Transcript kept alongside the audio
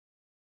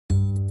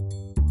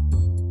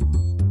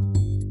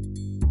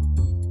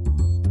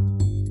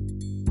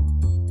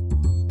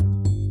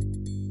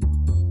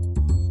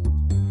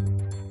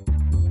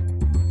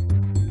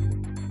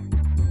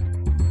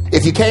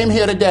If you came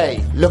here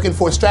today looking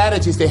for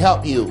strategies to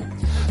help you,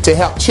 to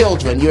help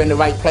children, you're in the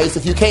right place.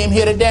 If you came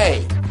here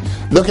today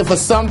looking for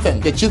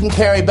something that you can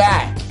carry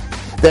back,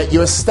 that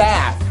your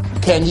staff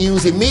can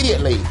use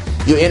immediately,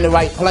 you're in the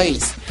right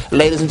place.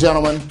 Ladies and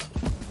gentlemen,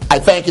 I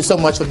thank you so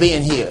much for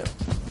being here.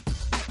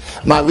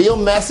 My real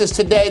message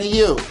today to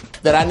you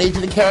that I need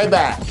you to carry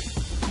back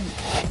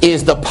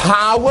is the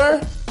power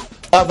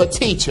of a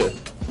teacher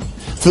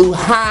through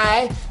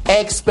high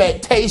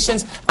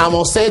expectations. I'm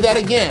going to say that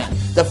again.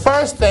 The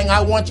first thing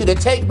I want you to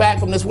take back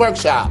from this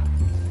workshop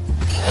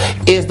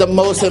is the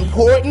most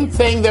important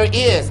thing there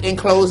is in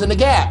closing the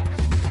gap,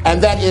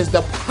 and that is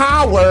the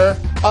power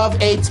of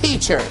a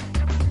teacher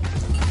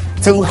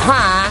through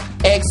high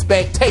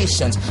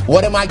expectations.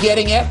 What am I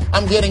getting at?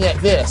 I'm getting at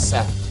this.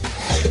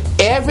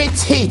 Every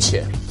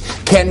teacher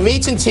can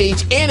reach and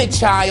teach any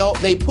child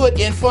they put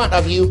in front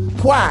of you.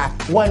 Why?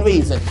 One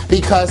reason.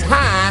 Because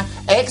high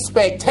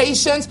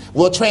expectations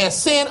will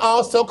transcend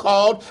all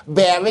so-called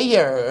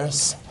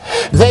barriers.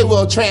 They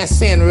will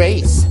transcend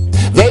race.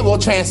 They will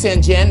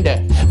transcend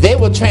gender. They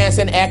will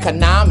transcend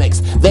economics.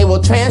 They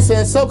will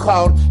transcend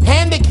so-called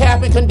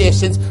handicapping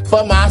conditions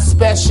for my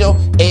special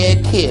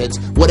ed kids.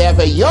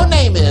 Whatever your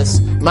name is,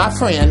 my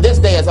friend, this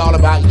day is all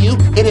about you.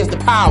 It is the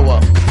power,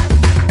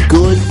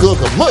 good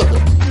googa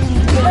mugga,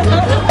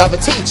 of a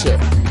teacher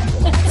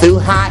through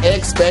high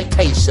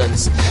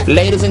expectations.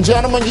 Ladies and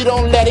gentlemen, you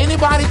don't let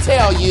anybody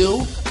tell you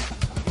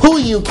who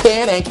you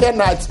can and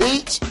cannot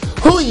teach,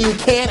 who you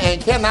can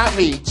and cannot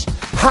reach.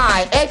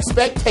 High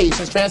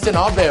expectations transcend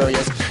all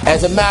barriers.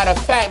 As a matter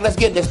of fact, let's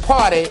get this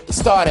party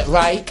started,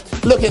 right?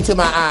 Look into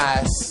my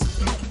eyes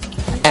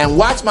and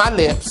watch my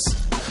lips.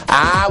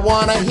 I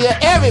want to hear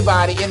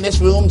everybody in this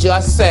room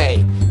just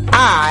say,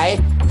 I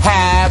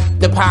have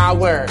the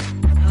power.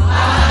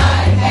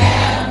 I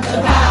have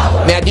the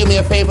power. Now do me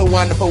a favor,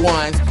 wonderful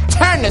ones.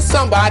 Turn to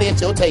somebody at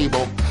your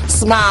table.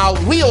 Smile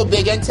real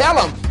big and tell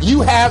them,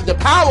 you have the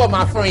power,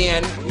 my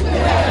friend. You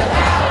have the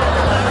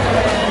power, my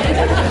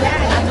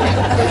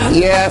friend.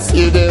 Yes,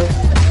 you do.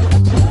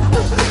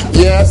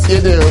 Yes,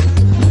 you do.